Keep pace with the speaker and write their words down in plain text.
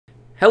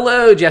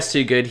Hello, Just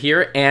Too Good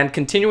here, and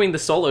continuing the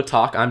solo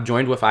talk, I'm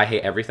joined with I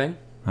Hate Everything.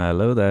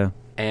 Hello there.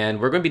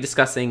 And we're going to be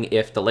discussing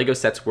if the LEGO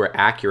sets were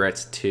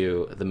accurate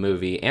to the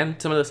movie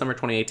and some of the summer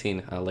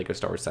 2018 LEGO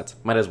Star Wars sets.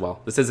 Might as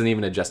well. This isn't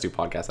even a Just Do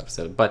podcast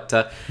episode. But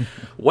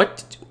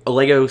what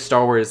LEGO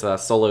Star Wars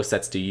solo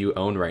sets do you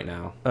own right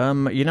now? I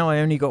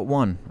only got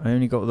one. I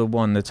only got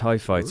the TIE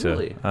Fighter.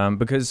 Really?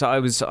 Because I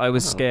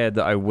was scared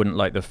that I wouldn't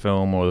like the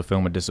film or the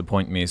film would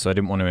disappoint me, so I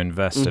didn't want to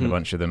invest in a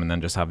bunch of them and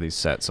then just have these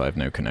sets I have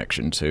no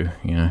connection to,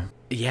 you know?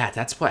 Yeah,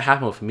 that's what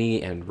happened with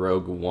me and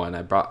Rogue One.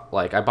 I bought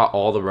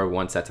all the Rogue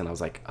One sets, and I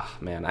was like, oh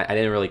man, I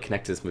didn't really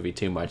connect to this movie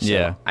too much. So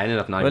yeah, I ended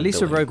up not. Well, at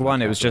least with building Rogue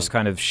One, it was just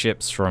kind of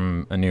ships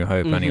from A New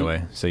Hope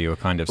anyway, so you were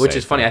kind of Which safe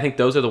is funny. there. I think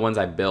those are the ones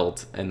I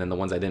built, and then the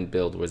ones I didn't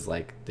build was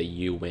like the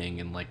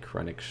U-wing and like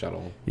Krennic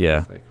shuttle.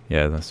 Yeah, like,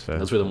 yeah, that's fair.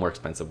 Those were the more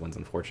expensive ones,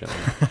 unfortunately.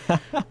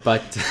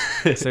 But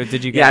so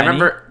did you get? Yeah, I any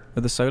remember for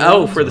the solo. Oh,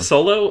 ones, for or? the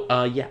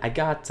solo, yeah, I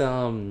got.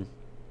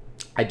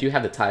 I do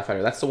have the TIE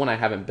Fighter. That's the one I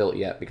haven't built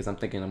yet because I'm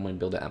thinking I'm going to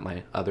build it at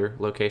my other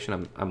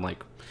location. I'm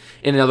like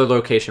in another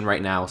location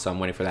right now, so I'm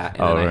waiting for that.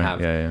 And then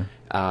I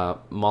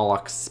have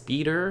Moloch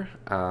Speeder,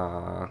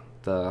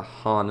 the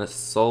Han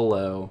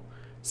Solo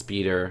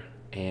Speeder,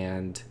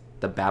 and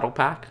the Battle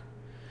Pack.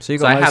 So you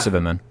got most of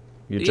them then?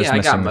 You're just I got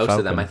missing the most Falcon.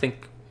 of them. I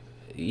think.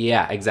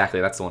 Yeah, exactly.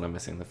 That's the one I'm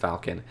missing, the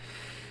Falcon.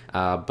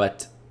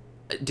 But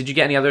did you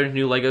get any other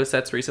new LEGO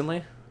sets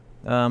recently?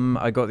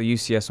 I got the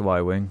UCS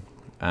Y-wing.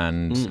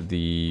 And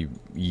the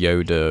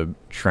Yoda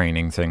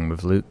training thing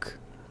with Luke.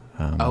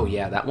 Oh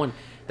yeah, that one.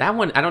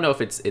 I don't know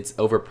if it's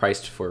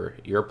overpriced for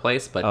your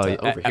place, but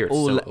over here it's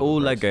all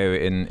Lego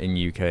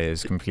in UK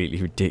is completely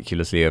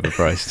ridiculously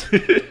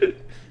overpriced.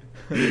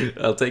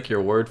 I'll take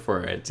your word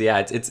for it. Yeah,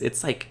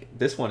 it's like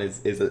this one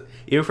is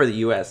even for the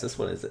US. This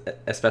one is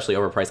especially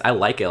overpriced. I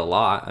like it a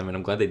lot. I mean,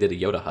 I'm glad they did a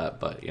Yoda hut,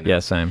 but you know. Yeah,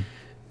 same.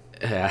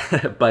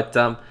 Yeah, but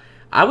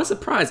I was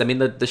surprised. I mean,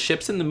 the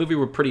ships in the movie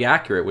were pretty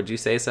accurate. Would you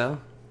say so?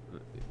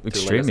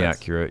 Extremely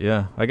accurate,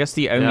 yeah. I guess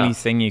the only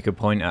thing you could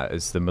point at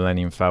is the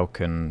Millennium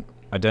Falcon.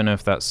 I don't know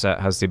if that set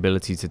has the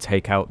ability to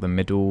take out the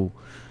middle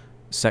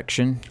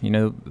section, you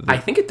know? I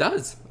think it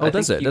does. Oh,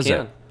 does it? Does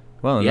it?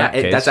 Well, in that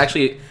case, that's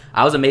actually...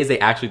 I was amazed they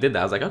actually did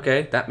that. I was like,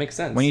 okay, that makes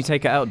sense. When you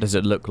take it out, does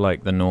it look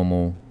like the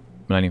normal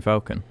Millennium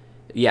Falcon?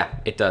 Yeah,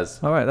 it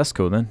does. All right, that's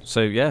cool then.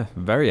 So, yeah,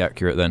 very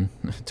accurate then,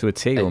 to a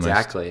T almost.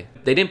 Exactly.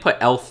 They didn't put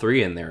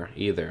L3 in there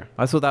either.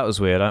 I thought that was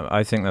weird.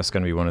 I think that's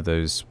going to be one of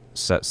those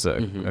sets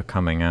that are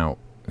coming out.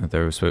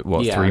 There was,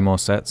 what, 3 more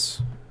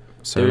sets?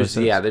 There's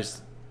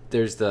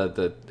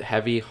the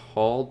heavy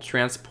hull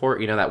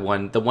transport, you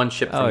know, the one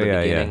ship from the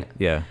beginning.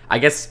 Yeah. I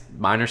guess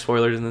minor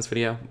spoilers in this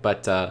video,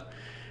 but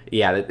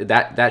yeah,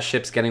 that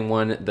ship's getting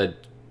one. The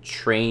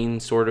train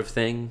sort of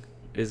thing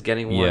is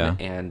getting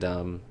one,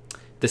 and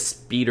the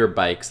speeder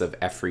bikes of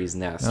Efree's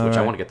Nest, which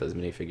I want to get those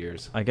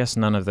minifigures. I guess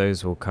none of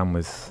those will come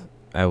with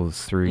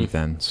L3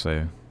 then,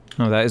 so...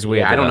 Oh, that is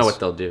weird. Yeah, I don't know what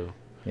they'll do.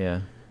 Yeah.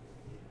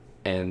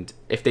 And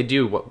if they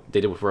do what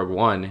they did with Rogue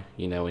One,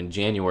 you know, in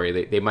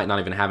January, they might not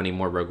even have any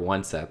more Rogue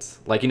One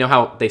sets. Like, you know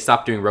how they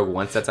stopped doing Rogue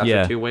One sets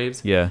after 2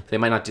 waves? Yeah. They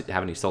might not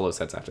have any solo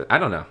sets after. I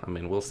don't know. I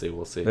mean, we'll see.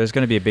 There's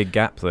going to be a big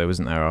gap, though,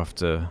 isn't there,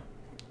 after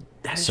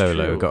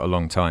Solo? True. Got a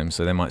long time,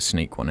 so they might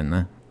sneak one in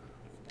there.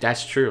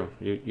 That's true.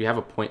 You have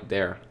a point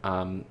there.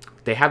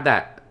 They have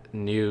that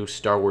new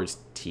Star Wars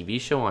TV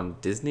show on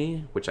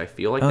Disney, which I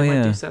feel like they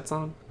might do sets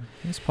on.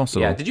 It's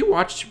possible. Yeah. Did you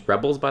watch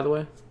Rebels, by the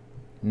way?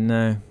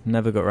 No,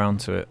 never got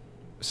around to it.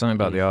 Something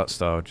about the art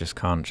style, just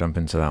can't jump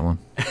into that one.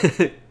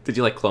 Did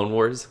you like Clone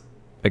Wars?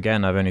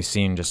 Again, I've only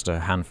seen just a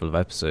handful of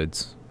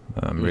episodes.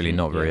 I'm really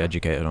not very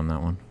educated on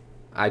that one.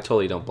 I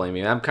totally don't blame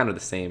you. I'm kind of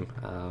the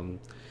same.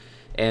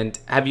 And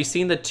have you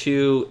seen the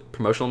 2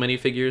 promotional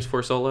minifigures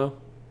for Solo?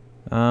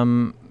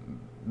 The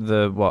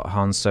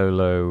Han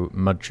Solo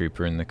Mud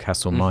Trooper and the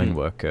Castle Mine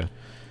Worker.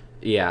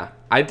 Yeah,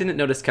 I didn't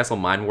notice Castle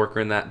Mine Worker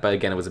in that, but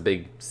again, it was a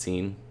big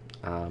scene.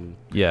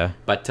 Yeah.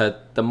 But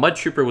the Mud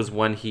Trooper was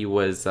one he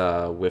was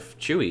with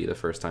Chewie the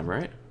first time,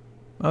 right?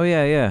 Oh,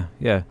 yeah.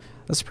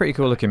 That's a pretty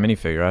cool looking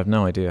minifigure. I have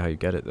no idea how you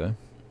get it, though.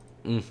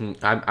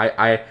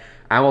 I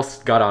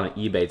almost got on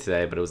eBay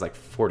today, but it was like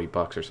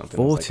 $40 or something.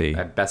 40?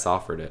 I best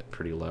offered it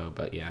pretty low,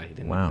 but yeah, he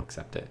didn't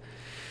accept it.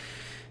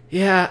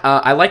 Yeah,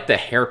 I like the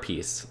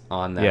hairpiece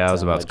on that. Yeah, I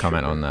was about to Mud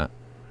comment Trooper. on that.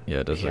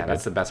 Yeah, it does look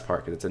that's good. the best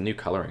part, because it's a new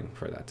coloring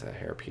for that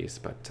hairpiece,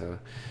 but...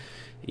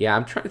 yeah,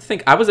 I'm trying to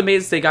think. I was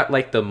amazed they got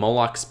like the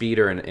Moloch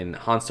Speeder and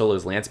Han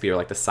Solo's Land Speeder,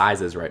 like the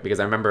sizes right, because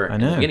I remember in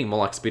the beginning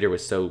Moloch Speeder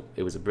was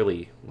it was a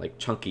really like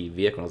chunky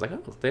vehicle. I was like,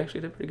 oh, they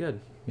actually did pretty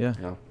good.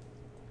 Yeah.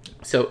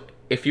 So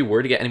if you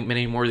were to get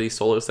many more of these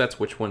solo sets,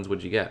 which ones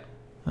would you get?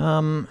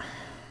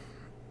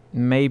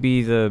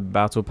 Maybe the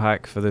battle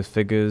pack for the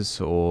figures,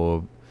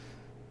 or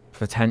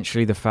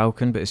potentially the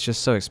Falcon, but it's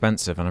just so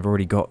expensive, and I've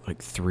already got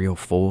like 3 or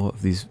 4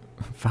 of these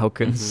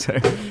Falcons, so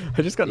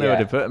I just got nowhere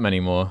to put them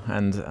anymore,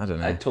 and I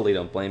don't know. I totally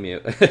don't blame you.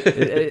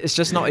 It's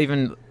just not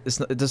even.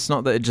 It's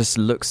not that it just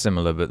looks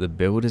similar, but the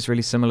build is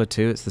really similar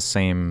too. It's the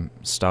same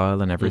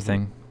style and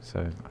everything.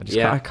 So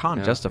I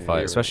can't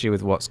justify it, especially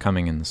with what's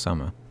coming in the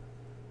summer.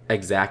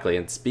 Exactly.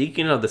 And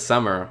speaking of the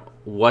summer,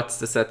 what's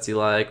the sets you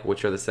like?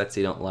 Which are the sets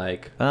you don't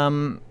like?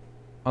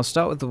 I'll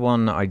start with the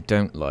one I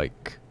don't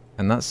like,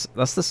 and that's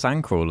the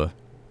Sandcrawler.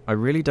 I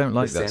really don't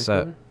like that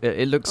set.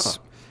 It looks...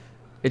 Oh.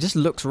 It just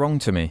looks wrong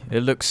to me. It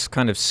looks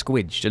kind of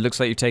squidged. It looks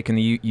like you've taken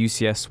the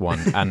UCS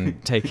one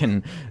and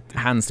taken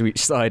hands to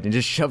each side and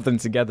just shoved them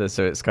together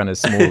so it's kind of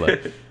smaller.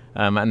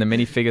 And the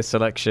minifigure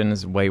selection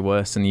is way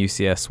worse than the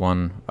UCS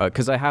one.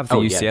 Because I have the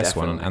UCS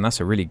one, and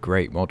that's a really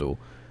great model.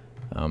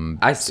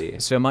 I see.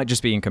 So it might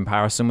just be in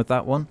comparison with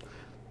that one.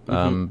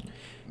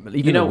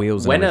 Even the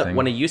wheels and everything.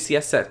 When a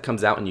UCS set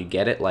comes out and you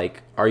get it,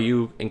 like, are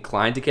you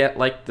inclined to get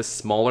like the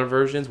smaller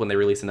versions when they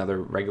release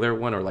another regular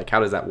one, or like how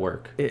does that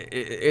work?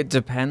 It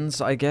depends,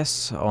 I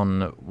guess,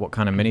 on what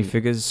kind of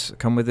minifigures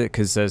come with it.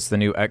 Because there's the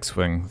new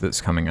X-wing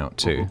that's coming out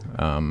too,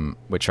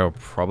 which I'll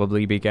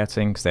probably be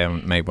getting because they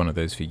haven't made one of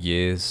those for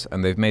years,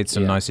 and they've made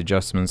some nice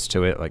adjustments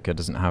to it. Like it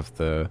doesn't have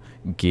the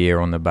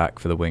gear on the back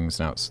for the wings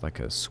now; it's like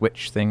a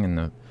switch thing in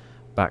the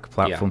back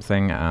platform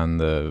thing, and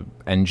the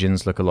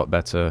engines look a lot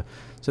better.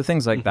 So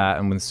things like that,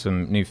 and with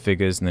some new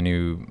figures and the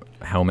new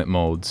helmet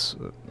molds.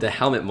 The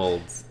helmet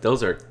molds,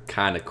 those are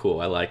kind of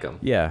cool. I like them.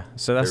 Yeah,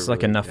 so that's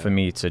like enough for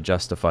me to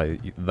justify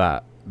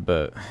that.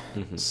 But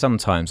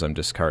sometimes I'm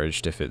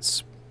discouraged if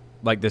it's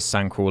like this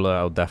Sandcrawler.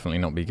 I'll definitely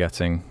not be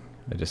getting.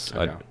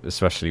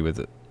 Especially with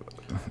it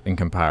in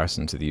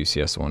comparison to the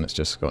UCS one, it's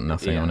just got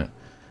nothing on it.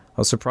 I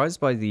was surprised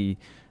by the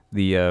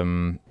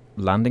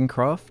landing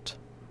craft.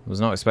 I was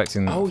not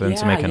expecting for them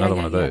to make another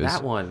one of those.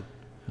 That one.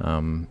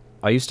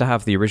 I used to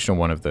have the original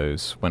one of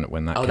those when that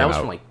came out. Oh, that was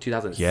from like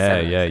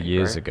 2007. Yeah,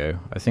 years ago.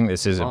 I think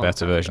this is a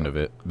better version of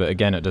it, but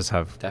again, it does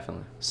have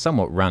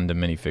somewhat random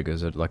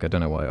minifigures. Like I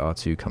don't know why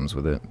R2 comes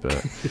with it,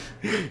 but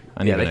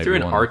they threw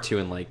in R2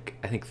 in like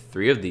I think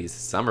 3 of these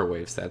Summer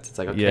Wave sets. It's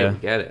like okay, we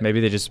get it. Maybe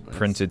they just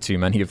printed too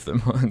many of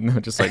them. They're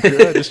just like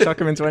just chuck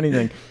them into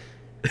anything.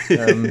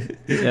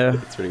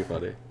 It's pretty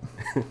funny.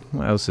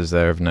 What else is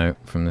there of note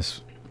from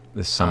this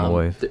Summer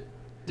Wave?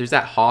 There's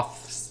that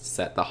Hoth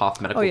set, the Hoth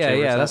medical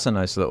chamber set. That's a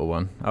nice little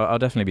one. I'll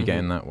definitely be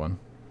getting that one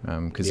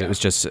because it was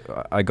just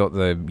I got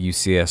the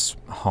UCS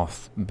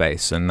Hoth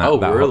base, and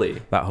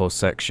that whole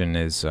section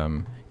is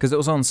because it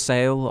was on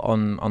sale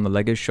on the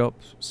Lego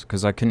shops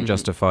because I couldn't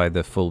justify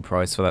the full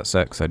price for that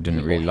set because I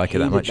didn't really like it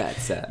that much. That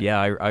set.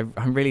 Yeah,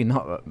 I'm really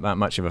not that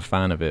much of a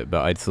fan of it,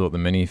 but I thought the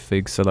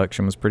minifig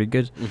selection was pretty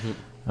good.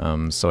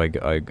 So I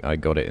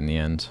got it in the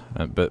end,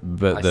 but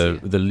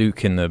the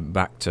Luke in the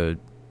back to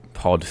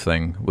pod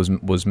thing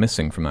was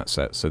missing from that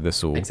set, so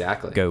this will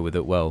go with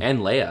it well. And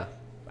Leia,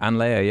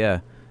 yeah.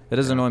 It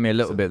does annoy me a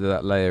little bit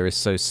that Leia is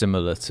so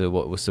similar to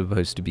what was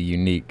supposed to be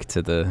unique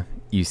to the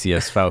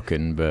UCS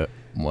Falcon, but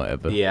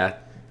whatever. Yeah,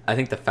 I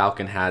think the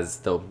Falcon has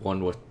the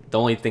one with the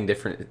only thing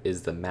different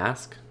is the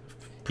mask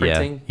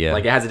printing. Yeah.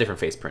 Like it has a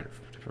different face print.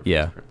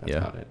 That's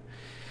about it.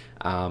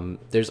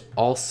 There's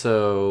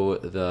also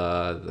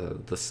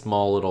the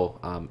small little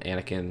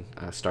Anakin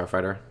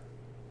Starfighter.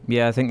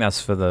 Yeah, I think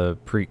that's for the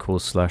prequel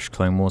 /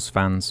 Clone Wars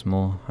fans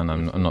more, and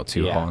I'm not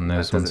too hot on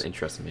those ones. That doesn't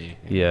interest me.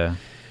 Yeah.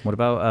 What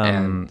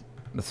about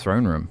the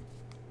throne room?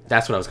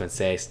 That's what I was going to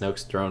say.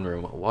 Snoke's throne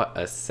room. What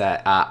a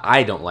set.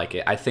 I don't like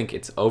it. I think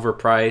it's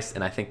overpriced,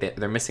 and I think that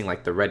they're missing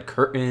like the red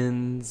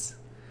curtains.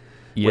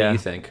 Yeah. What do you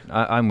think?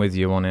 I'm with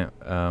you on it.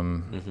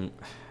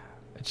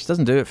 It just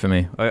doesn't do it for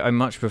me. I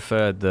much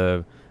prefer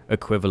the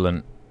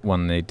equivalent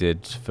one they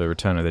did for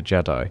Return of the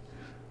Jedi.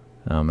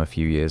 A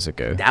few years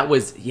ago. That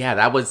was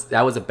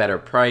a better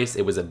price.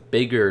 It was a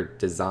bigger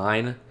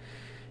design.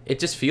 It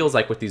just feels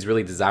like with these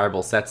really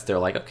desirable sets, they're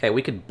like, okay,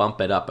 we could bump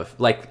it up.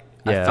 I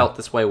felt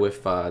this way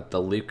with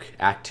the Luke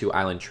Act 2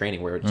 Island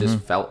Training, where it just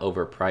felt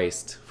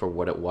overpriced for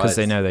what it was. Because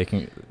they know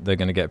they're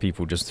going to get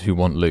people just who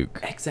want Luke.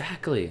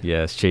 Exactly.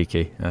 Yeah, it's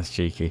cheeky. That's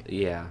cheeky.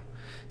 Yeah.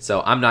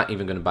 So I'm not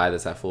even going to buy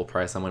this at full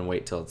price. I'm going to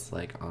wait till it's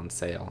like on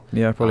sale.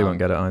 Yeah, I probably won't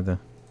get it either.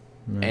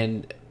 No.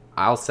 And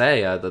I'll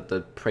say that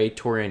the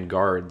Praetorian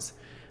Guards,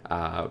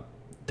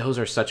 those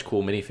are such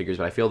cool minifigures,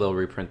 but I feel they'll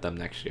reprint them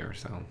next year.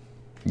 So,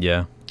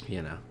 yeah,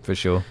 for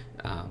sure.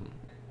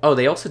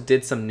 They also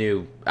did some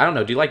new. I don't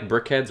know. Do you like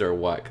brickheads or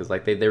what? Because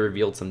like they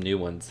revealed some new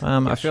ones.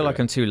 I feel like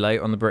I'm too late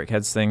on the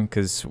brickheads thing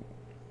because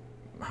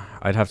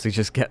I'd have to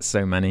just get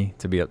so many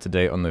to be up to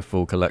date on the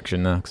full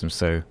collection now. Because I'm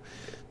so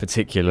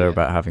particular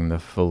about having the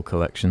full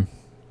collection.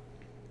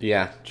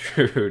 Yeah,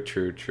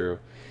 true.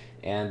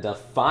 And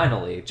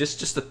finally,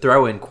 just a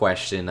throw-in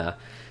question: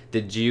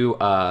 Did you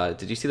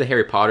see the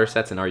Harry Potter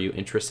sets, and are you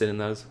interested in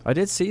those? I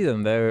did see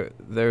them. They're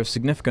a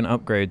significant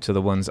upgrade to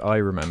the ones I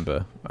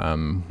remember.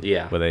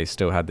 Where they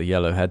still had the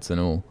yellow heads and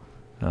all.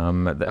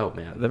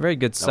 They're very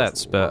good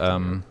sets, but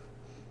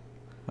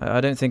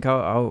I don't think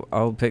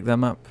I'll pick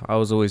them up. I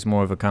was always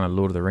more of a kind of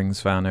Lord of the Rings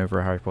fan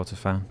over a Harry Potter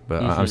fan,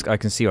 but I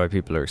can see why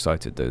people are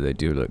excited though. They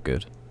do look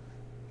good.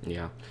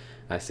 Yeah,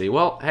 I see.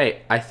 Well,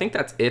 hey, I think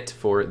that's it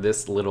for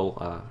this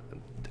little.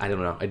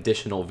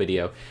 Additional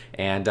video.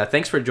 And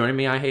thanks for joining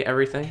me. I hate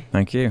everything.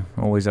 Thank you.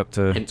 Always up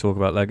to talk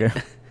about Lego.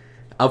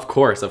 Of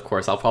course.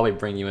 I'll probably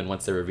bring you in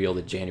once they reveal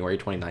the January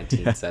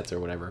 2019 sets or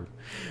whatever.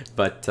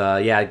 But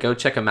yeah, go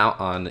check them out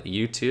on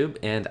YouTube,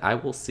 and I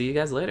will see you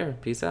guys later.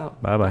 Peace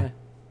out. Bye-bye. Bye.